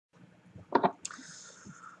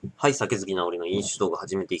はい、酒好きな俺の飲酒動画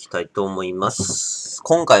始めていきたいと思います。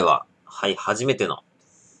今回は、はい、初めての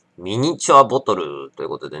ミニチュアボトルという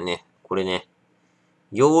ことでね、これね、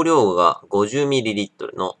容量が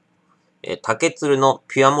 50ml の、竹鶴の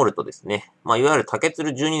ピュアモルトですね。まあ、いわゆる竹鶴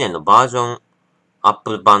12年のバージョンアッ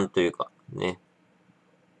プ版というか、ね、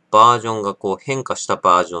バージョンがこう変化した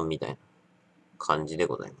バージョンみたいな感じで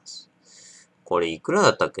ございます。これいくら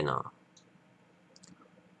だったっけな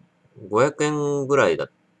 ?500 円ぐらいだっ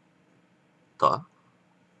たっ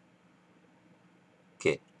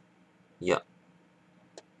けいや、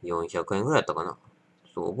400円ぐらいだったかな。ち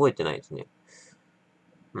ょっと覚えてないですね。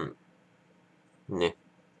うん。ね。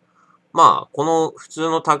まあ、この普通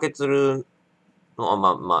の竹鶴の、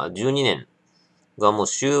12年がもう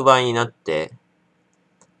終盤になって、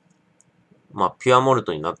まあ、ピュアモル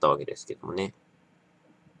トになったわけですけどもね。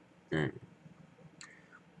うん。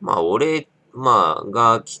まあ、が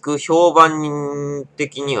聞く評判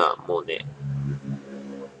的にはもうね、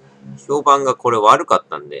評判がこれ悪かっ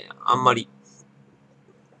たんで、あんまり、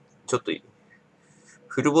ちょっと、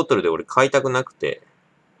フルボトルで俺買いたくなくて、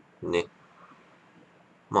ね。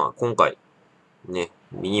まあ、今回、ね、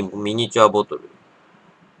ミニチュアボトル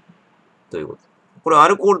ということ。これア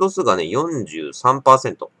ルコール度数がね、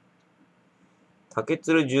43%。竹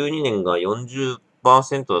鶴12年が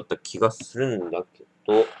40%だった気がするんだけ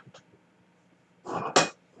ど、ま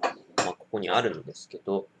あ、ここにあるんですけ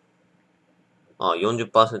ど、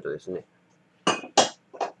40% ですね。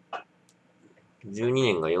12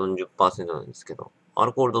年が 40% なんですけど、ア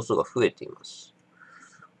ルコール度数が増えています。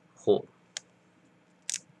ほう。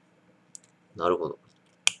なるほど。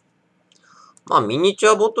まあ、ミニチュ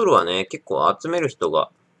アボトルはね、結構集める人が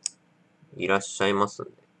いらっしゃいますん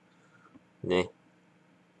で。ね。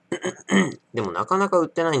でもなかなか売っ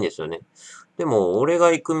てないんですよね。でも、俺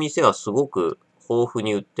が行く店はすごく豊富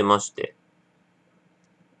に売ってまして。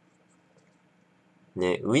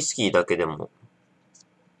ね、ウイスキーだけでも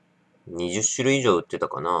20種類以上売ってた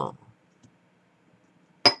かな。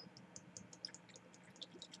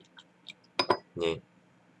ね。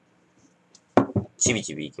ちび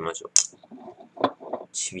ちび行きましょう。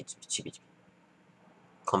ちびちびちびちび。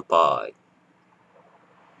乾杯。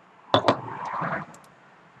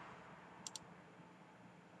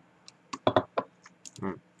う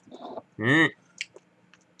ん。うん。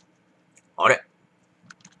あれ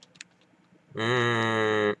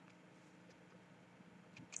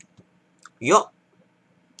いや、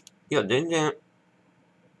全然、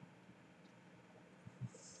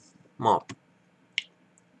まあ、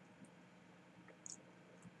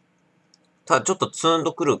ただちょっとツーン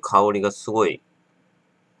とくる香りがすごい、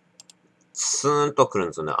ツーンとくるん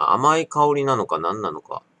ですよね。甘い香りなのか何なの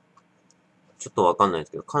か。ちょっとわかんないで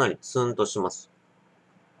すけど、かなりツーンとします。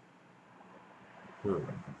うん。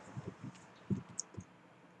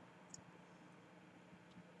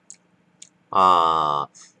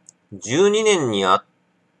12年にあっ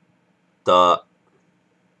た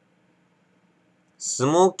ス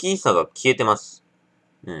モーキーさが消えてます。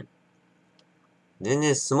うん。全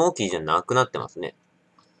然スモーキーじゃなくなってますね。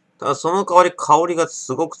ただその代わり香りが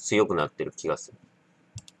すごく強くなってる気がする。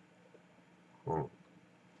うん。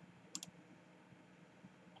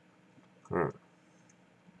うん。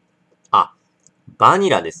あ、バニ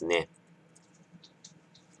ラですね。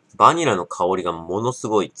バニラの香りがものす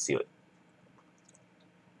ごい強い。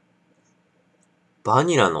バ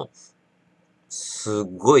ニラの、すっ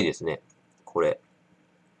ごいですね。これ。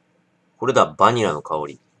これだ、バニラの香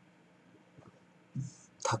り。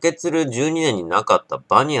竹鶴12年になかった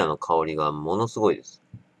バニラの香りがものすごいです。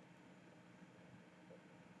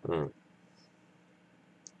うん。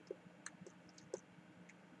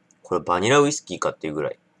これバニラウイスキーかっていうぐ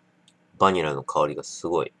らい、バニラの香りがす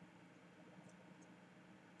ごい。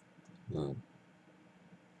うん。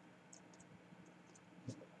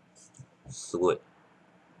すごい。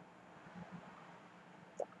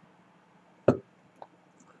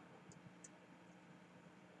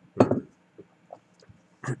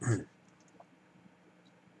う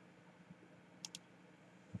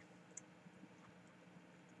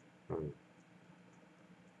ん。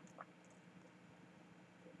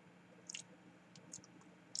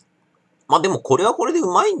まあでもこれはこれでう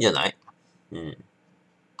まいんじゃない？うん。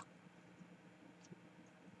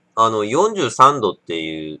43度って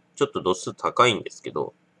いう、ちょっと度数高いんですけ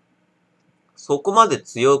ど、そこまで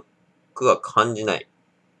強くは感じない。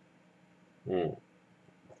うん。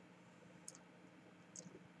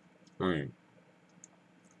うん。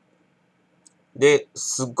で、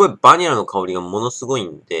すっごいバニラの香りがものすごい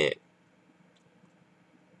んで、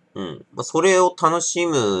うん。まあ、それを楽し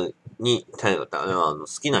む好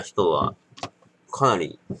きな人は、かな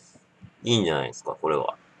りいいんじゃないですか、これ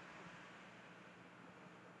は。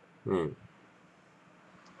うん。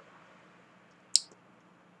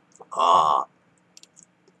ああ。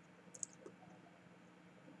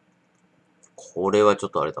これはちょ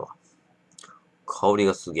っとあれだわ。香り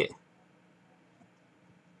がすげえ。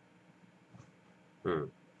う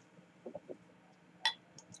ん。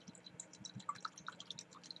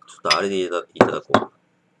ちょっとあれでいただこうか。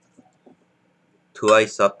トゥワイ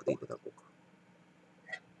スアップでいただこうか。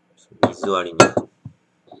水割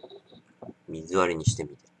りにしてみ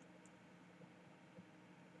て。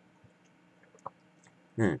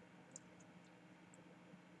うん。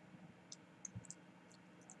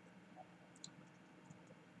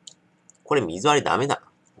これ水割りダメだ。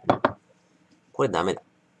これダメだ。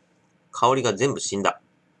香りが全部死んだ。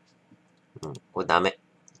うん。これダメ。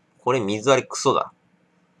これ水割りクソだ。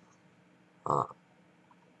ああ。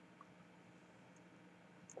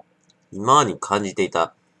今までに感じてい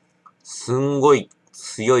た、すんごい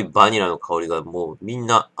強いバニラの香りがもうみん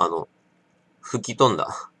な、吹き飛ん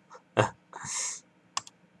だ。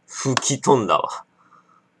吹き飛んだわ。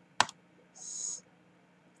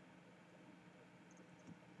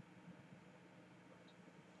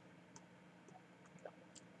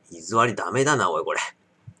水割りダメだな、おい、これ。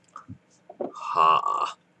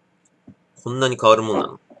はあ。こんなに変わるもんな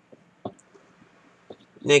の。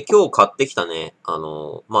ね、今日買ってきたね、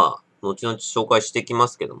後々紹介してきま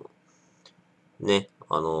すけども。ね、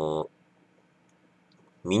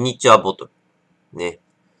ミニチュアボトル。ね。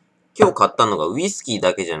今日買ったのがウイスキー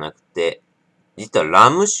だけじゃなくて、実はラ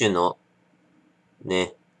ム酒の、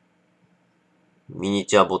ね、ミニ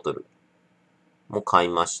チュアボトルも買い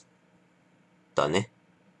ましたね。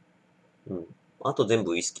うん。あと全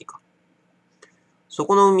部ウイスキーか。そ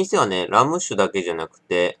このお店はね、ラム酒だけじゃなく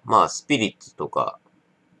て、スピリッツとか、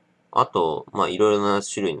あと、いろいろな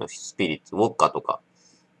種類のスピリッツ、ウォッカとか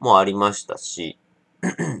もありましたし、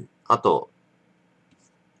あと、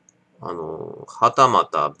はたま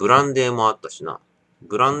たブランデーもあったしな。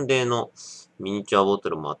ブランデーのミニチュアボト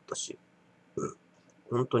ルもあったし、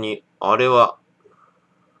本当に、あれは、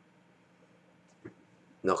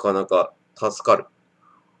なかなか助かる。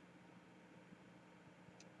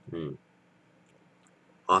うん。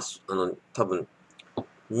多分、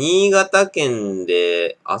新潟県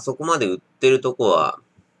で、あそこまで売ってるとこは、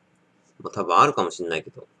多分あるかもしんないけ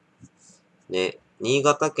ど。ね、新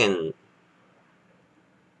潟県、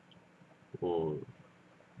うん。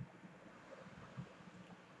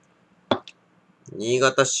新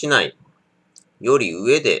潟市内より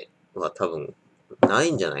上では多分、な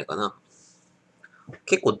いんじゃないかな。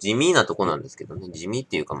結構地味なとこなんですけどね。地味っ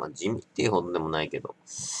ていうか、地味っていうほどでもないけど。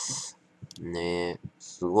ねえ、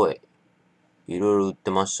すごい、いろいろ売って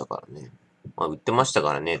ましたからね。売ってました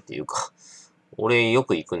からねっていうか、俺よ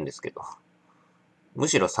く行くんですけど。む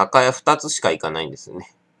しろ酒屋2つしか行かないんですよ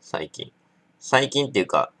ね。最近。最近っていう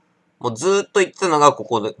か、もうずーっと行ってたのがこ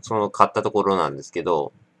こで、買ったところなんですけ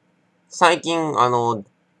ど、最近、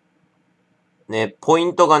ね、ポイ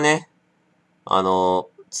ントがね、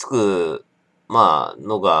つく、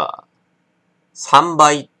のが、3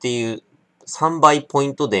倍っていう、3倍ポイ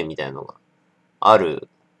ントデーみたいなのがある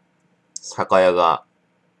酒屋が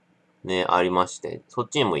ね、ありまして、そっ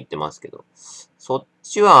ちにも行ってますけど、そっ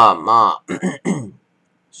ちは、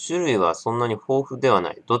種類はそんなに豊富では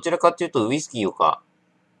ない。どちらかっていうと、ウイスキーか、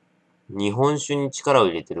日本酒に力を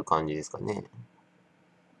入れてる感じですかね。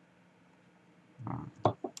うん、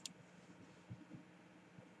こ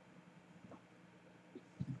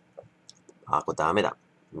れダメだ。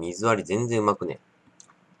水割り全然うまくね。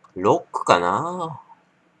ロックかな。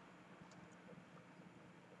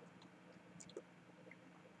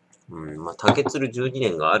竹鶴12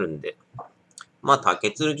年があるんで。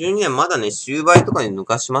竹鶴12年まだね、終売とかに抜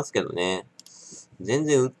かしますけどね。全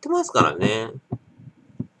然売ってますからね。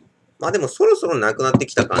でもそろそろなくなって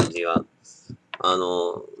きた感じは、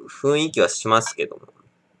雰囲気はしますけども。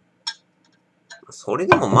それ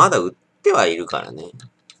でもまだ売ってはいるからね。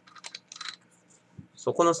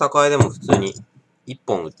そこの酒屋でも普通に1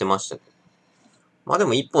本売ってましたけど。で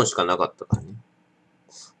も1本しかなかったからね。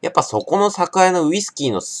やっぱそこの酒屋のウイスキ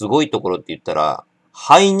ーのすごいところって言ったら、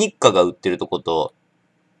ハイニッカが売ってるとこと、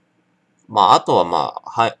あとは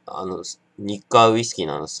はい、ニッカウイスキー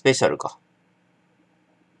のスペシャルか。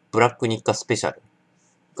ブラックニッカスペシャル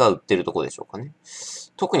が売ってるとこでしょうかね。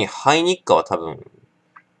特にハイニッカは多分、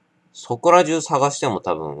そこら中探しても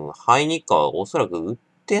多分、ハイニッカはおそらく売っ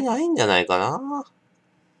てないんじゃないかな。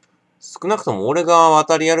少なくとも俺が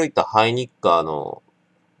渡り歩いたハイニッカの、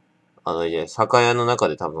酒屋の中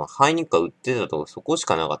で多分、ハイニッカ売ってたとこそこし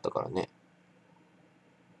かなかったからね。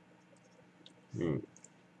うん。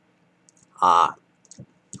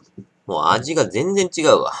もう味が全然違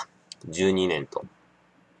うわ。12年と。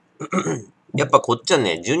やっぱこっちは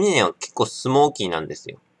ね、12年は結構スモーキーなんです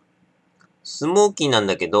よ。スモーキーなん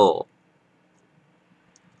だけど、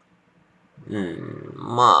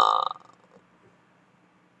まあ、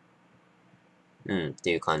っ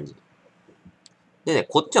ていう感じ。でね、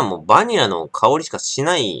こっちはもうバニラの香りしかし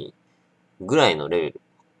ないぐらいのレベル。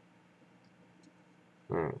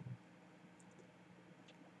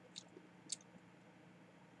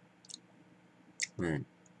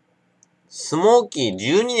スモーキー、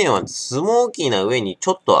12年はスモーキーな上にち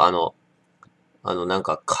ょっとなん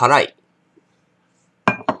か辛い。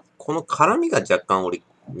この辛みが若干俺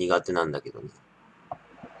苦手なんだけどね。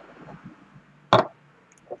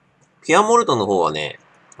ピュアモルトの方はね、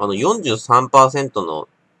43% の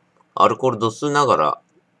アルコール度数ながら、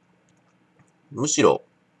むしろ、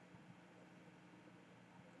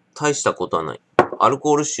大したことはない。アル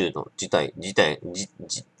コール臭の自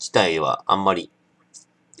体はあんまり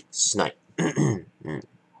しない。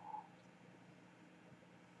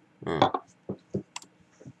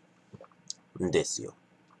ですよ。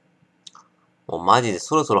もうマジで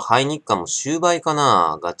そろそろハイニッカも終売か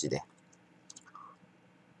な、ガチで。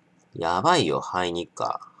やばいよ、ハイニッ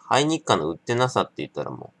カ。ハイニッカの売ってなさって言った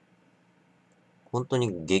らもう、本当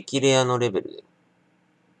に激レアのレベルで。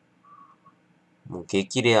もう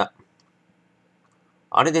激レア。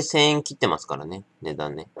あれで1000円切ってますからね、値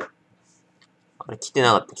段ね。あれ切って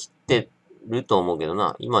なかった。切ってると思うけど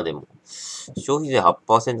な。今でも。消費税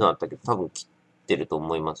 8% だったけど、多分切ってると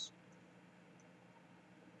思います。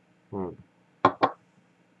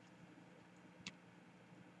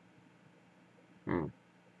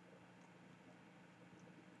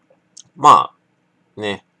まあ、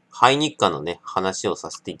ね、ハイニッカのね、話を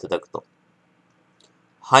させていただくと。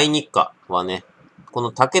ハイニッカはね、こ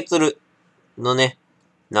の竹鶴のね、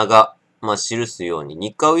名が、記すように、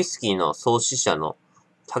日課ウイスキーの創始者の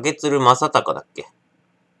竹鶴正隆だっけ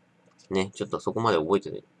ね、ちょっとそこまで覚え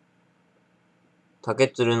てない。竹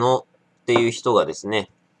鶴のっていう人がです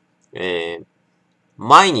ね、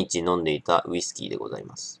毎日飲んでいたウイスキーでござい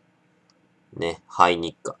ます。ね、ハイ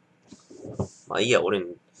ニッカ。まあいいや、俺、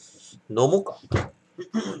飲もうか。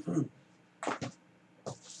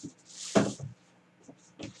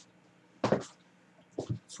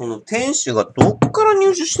その店主がどっから入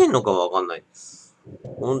手してんのかわかんない。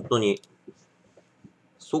本当に。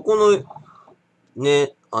そこの、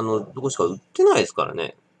ね、どこしか売ってないですから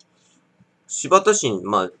ね。新潟市、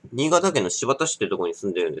新潟県の新潟市ってとこに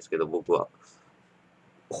住んでるんですけど、僕は。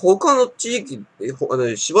他の地域、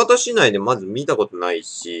新潟市内でまず見たことない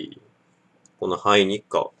し、このハイニッ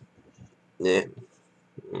カ。ね。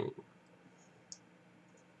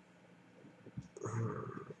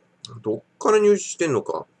どっから入手してんの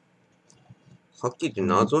か。はっきり言っ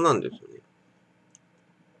て謎なんですよね。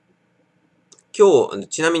今日、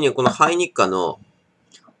ちなみにこのハイニッカの、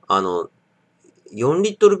4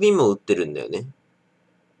リットル瓶も売ってるんだよね。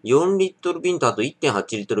4リットル瓶とあと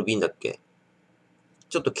 1.8 リットル瓶だっけ？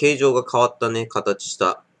ちょっと形状が変わったね、形し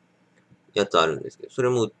たやつあるんですけど、それ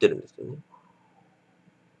も売ってるんですよね。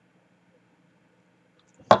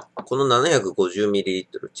この 750ml、違う、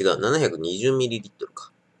720ml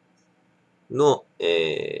か。の、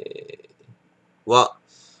は、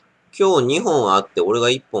今日2本あって、俺が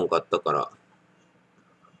1本買ったから、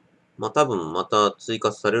多分また追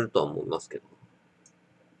加されるとは思いますけど。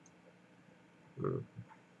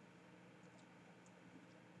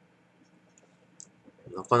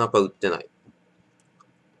なかなか売ってない。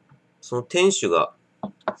その店主が、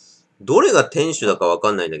どれが店主だかわ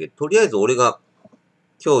かんないんだけど、とりあえず俺が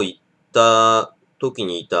今日行った時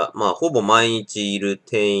にいた、ほぼ毎日いる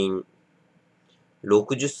店員、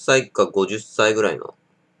60歳か50歳ぐらいの、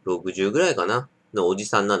60ぐらいかなのおじ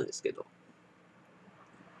さんなんですけど。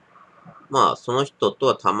その人と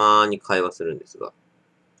はたまに会話するんですが。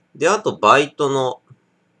で、あとバイトの、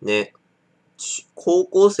ね、高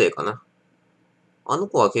校生かな。あの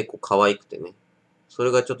子は結構可愛くてね。そ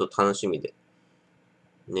れがちょっと楽しみで、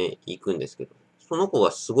ね、行くんですけど。その子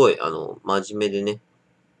がすごい、真面目でね、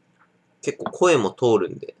結構声も通る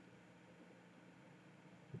んで、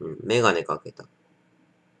メガネかけた、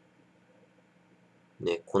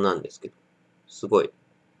ね、子なんですけど。すごい。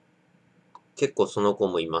結構その子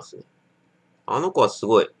もいますね。あの子はす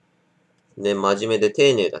ごい、ね、真面目で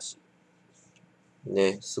丁寧だし、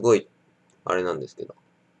ね、すごい、あれなんですけど。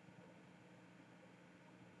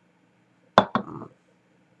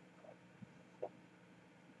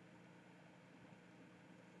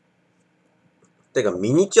てか、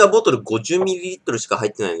ミニチュアボトル 50ml しか入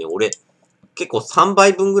ってないのに、俺、結構3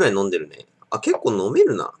杯分ぐらい飲んでるね。あ、結構飲め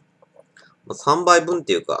るな。3杯分っ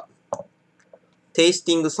ていうか、テイス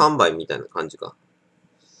ティング3杯みたいな感じか。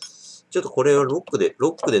ちょっとこれをロックで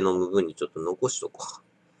飲む分にちょっと残しとこ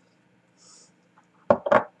う。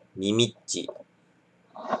ミミッチ。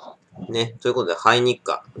ね。ということで、ハイニッ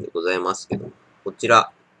カでございますけど、こち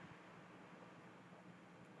ら、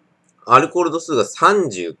アルコール度数が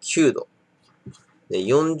39度。で、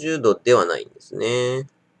40度ではないんですね。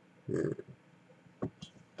うん。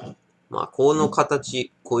まあ、この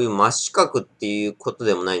形、こういう真四角っていうこと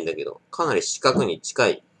でもないんだけど、かなり四角に近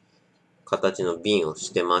い形の瓶を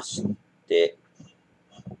してまして、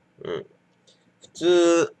うん。普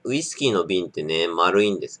通、ウイスキーの瓶ってね、丸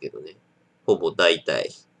いんですけどね。ほぼ大体、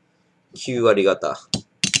9割方、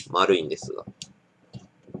丸いんですが。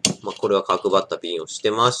まあ、これは角張った瓶をし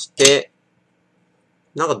てまして、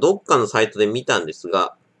なんかどっかのサイトで見たんです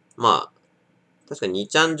が、まあ、確かに2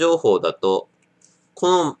ちゃん情報だと、こ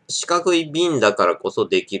の四角い瓶だからこそ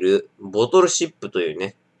できるボトルシップという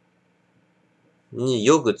ね、に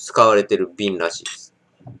よく使われてる瓶らしいです。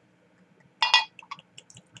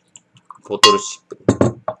ボトルシップ。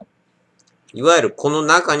いわゆるこの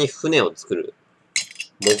中に船を作る。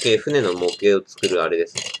船の模型を作るあれで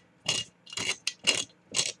すね。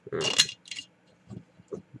うん。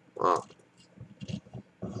まあ、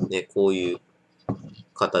ね、こういう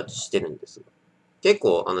形してるんですが。結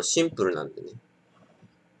構、シンプルなんでね。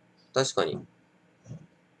確かに、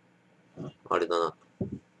あれだな。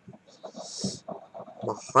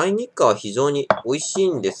まあ、ハイニッカは非常に美味しい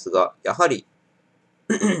んですが、やはり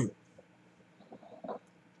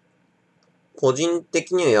個人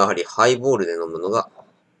的にはやはりハイボールで飲むのが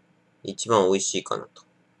一番美味しいかなと。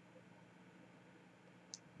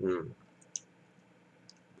うん。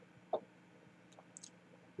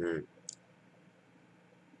うん。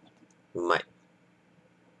うまい。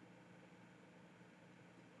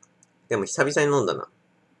でも久々に飲んだな。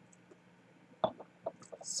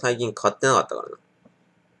最近買ってなかったからな。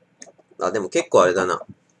あ、でも結構あれだな。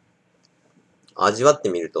味わって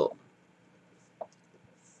みると、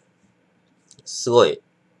すごい、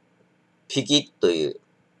ピキッという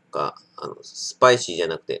か、スパイシーじゃ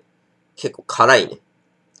なくて、結構辛いね。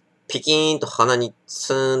ピキーンと鼻に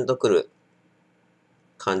ツーンとくる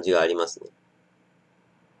感じがありますね。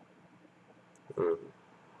うん。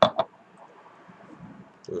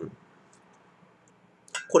うん。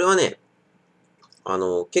これはね、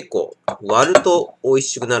結構割ると美味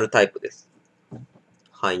しくなるタイプです。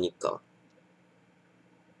ハイニッカは。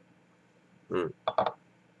うん。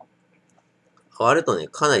割るとね、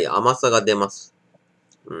かなり甘さが出ます。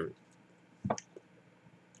うん。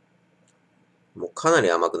もうかなり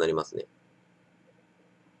甘くなりますね。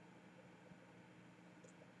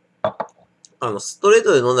ストレー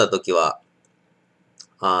トで飲んだ時は、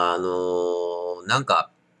なん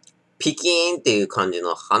か、ピキーンっていう感じ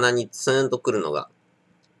の鼻にツーンとくるのが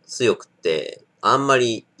強くって、あんま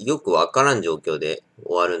りよくわからん状況で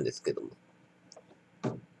終わるんですけども。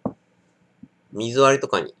水割りと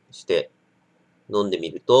かにして飲んでみ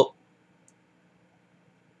ると、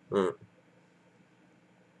うん。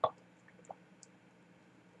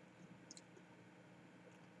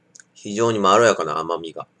非常にまろやかな甘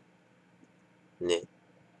みが、ね、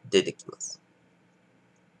出てきます。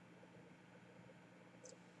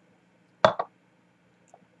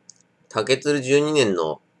竹鶴12年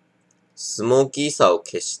のスモーキーさを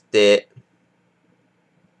消して、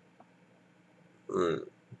う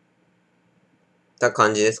ん。た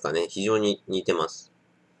感じですかね。非常に似てます。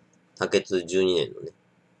竹鶴12年のね。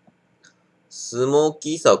スモー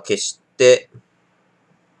キーさを消して、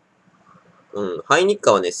うん。ハイニッ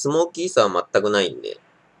カはね、スモーキーさは全くないんで、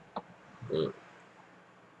うん。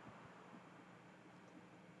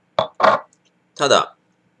ただ、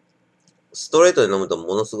ストレートで飲むと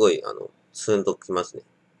ものすごい、ツーンときますね。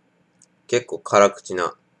結構辛口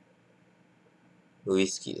なウイ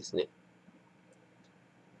スキーですね。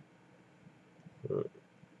うん。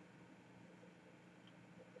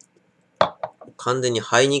完全に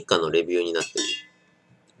ハイニッカのレビューになってる。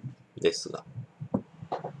ですが。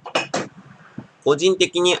個人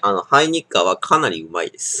的にハイニッカはかなりうま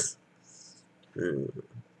いです。う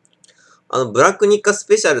ん。ブラックニッカス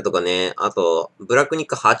ペシャルとかね、あと、ブラックニッ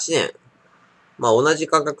カ8年。まあ、同じ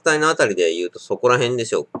価格帯のあたりで言うとそこら辺で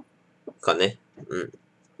しょうかね。うん。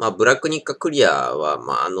まあ、ブラックニッカクリアは、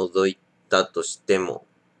まあ、除いたとしても、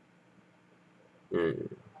う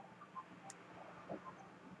ん。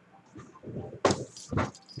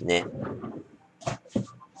ね。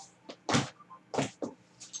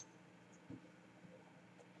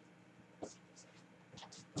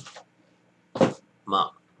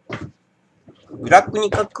まあ、ブラックニ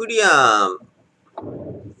カクリア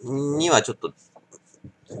にはちょっと、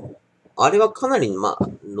あれはかなりまあ、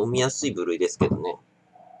飲みやすい部類ですけどね。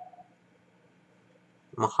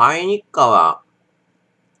まあ、ハイニッカは、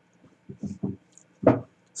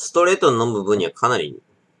ストレートに飲む分にはかなり、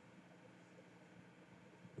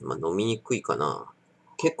まあ、飲みにくいかな。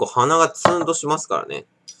結構鼻がツーンとしますからね。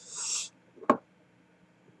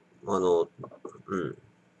うん。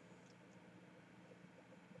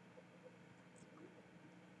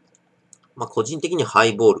まあ、個人的にハ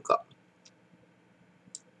イボールか。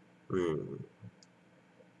うん。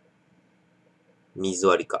水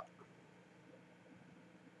割りか。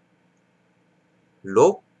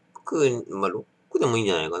ロック、まあ、ロックでもいいん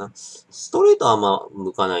じゃないかな。ストレートはあんま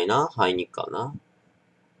向かないな。ハイニッカーな。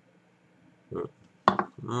うん。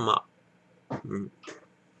まあ、うん。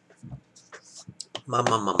ま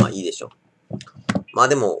あ、いいでしょう。まあ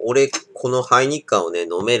でも、俺、このハイニッカーをね、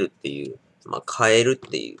飲めるっていう、まあ、買えるっ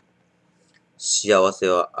ていう幸せ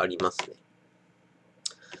はありますね。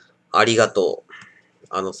ありがとう。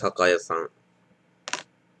あの酒屋さん。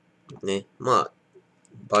ね。まあ、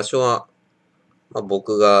場所は、まあ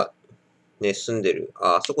僕がね、住んでる。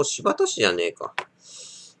あそこ新発田市じゃねえか。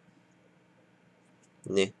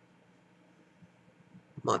ね。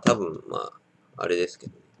まあ多分、まあ、あれですけ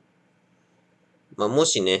どね。まあも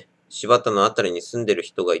しね、新発田のあたりに住んでる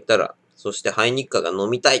人がいたら、そしてハイニッカーが飲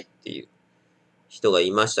みたいっていう人が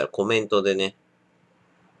いましたらコメントでね、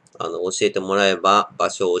教えてもらえば場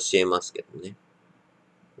所を教えますけどね。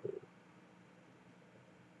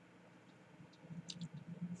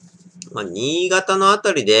まあ、新潟のあ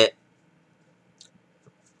たりで、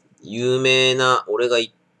有名な、俺が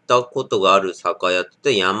行ったことがある酒屋っ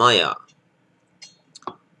て山屋。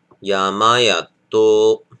山屋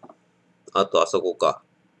と、あとあそこか。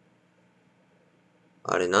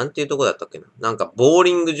あれ、なんていうとこだったっけな。なんか、ボー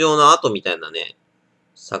リング場の跡みたいなね、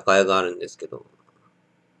酒屋があるんですけど。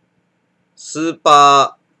スー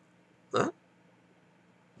パー、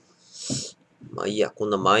まあいいや、こん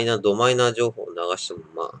なドマイナー情報を流しても、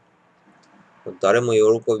まあ、誰も喜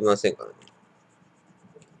びませんからね。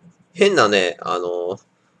変なね、本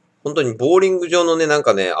当にボーリング場のね、なん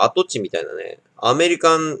かね、跡地みたいなね、アメリ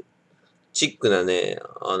カンチックなね、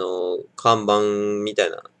看板みた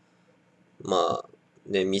いな、まあ、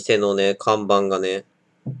ね、店のね、看板がね、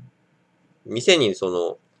店に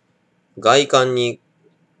外観に、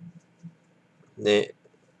ね、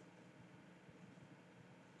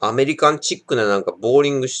アメリカンチックななんかボー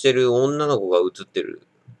リングしてる女の子が映ってる。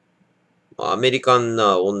アメリカン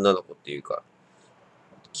な女の子っていうか、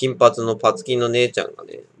金髪のパツキンの姉ちゃんが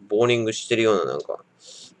ね、ボーリングしてるようななんか、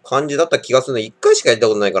感じだった気がするの。一回しかやった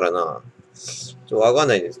ことないからな。ちょっとわかん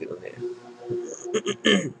ないんですけどね。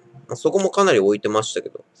そこもかなり置いてましたけ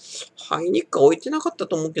ど。ハイニッカ置いてなかった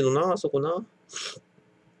と思うけどな、そこな。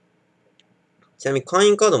ちなみに会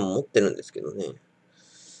員カードも持ってるんですけどね。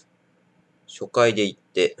初回で行っ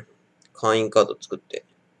て、会員カード作って、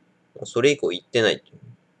それ以降行ってないっていう。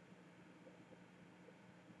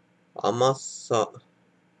甘さ。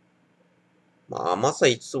まあ甘さ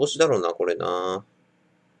5つ星だろうな、これな。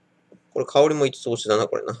これ香りも5つ星だな、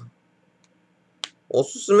これな。お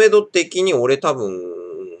すすめ度的に俺多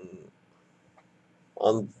分、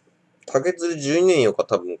竹鶴12年よか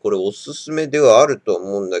多分これおすすめではあると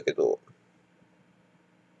思うんだけど、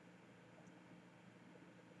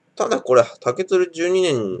ただこれ竹鶴12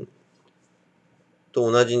年と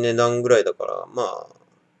同じ値段ぐらいだから、まあ、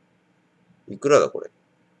いくらだこれ。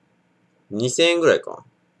2000円ぐらいか。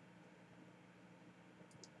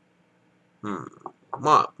うん。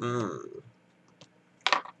まあ、うん。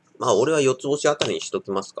まあ、俺は4つ星あたりにしとき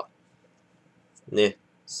ますか。ね。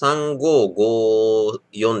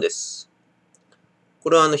3554です。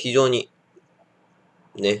これは非常に、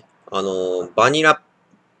ね、バニラっ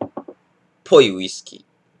ぽいウイスキ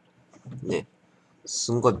ー。ね。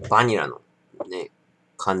すんごいバニラの、ね、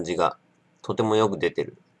感じが、とてもよく出て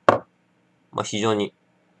る。まあ、非常に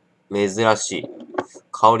珍しい、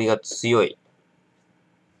香りが強い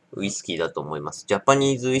ウイスキーだと思います。ジャパ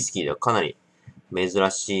ニーズウイスキーではかなり珍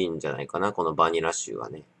しいんじゃないかな、このバニラ臭は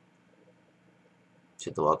ね。ち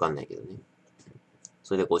ょっとわかんないけどね。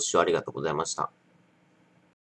それでご視聴ありがとうございました。